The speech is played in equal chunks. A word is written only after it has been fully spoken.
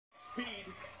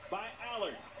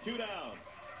2 down.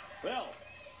 Well,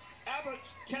 Abbott's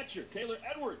catcher, Taylor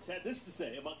Edwards, had this to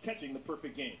say about catching the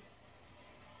perfect game.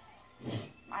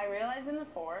 I realized in the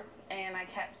fourth, and I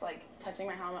kept like touching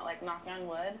my helmet, like knocking on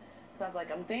wood. So I was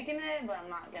like, I'm thinking it, but I'm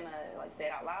not gonna like say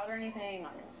it out loud or anything. I'm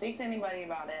not gonna speak to anybody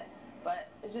about it. But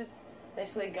it's just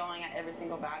basically going at every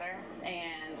single batter,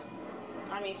 and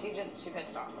I mean, she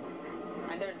pitched awesome.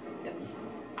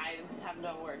 I have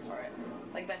no words for it.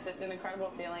 Like, that's just an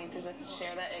incredible feeling to just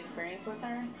share that experience with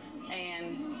her,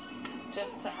 and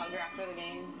just to hug her after the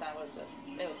game.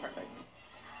 It was perfect.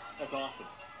 That's awesome.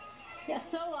 Yeah,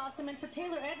 so awesome. And for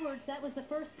Taylor Edwards, that was the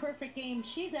first perfect game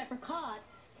she's ever caught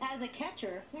as a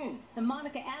catcher. And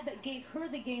Monica Abbott gave her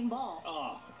the game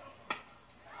ball.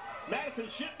 Madison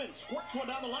Shipman squirts one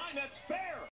down the line. That's fair.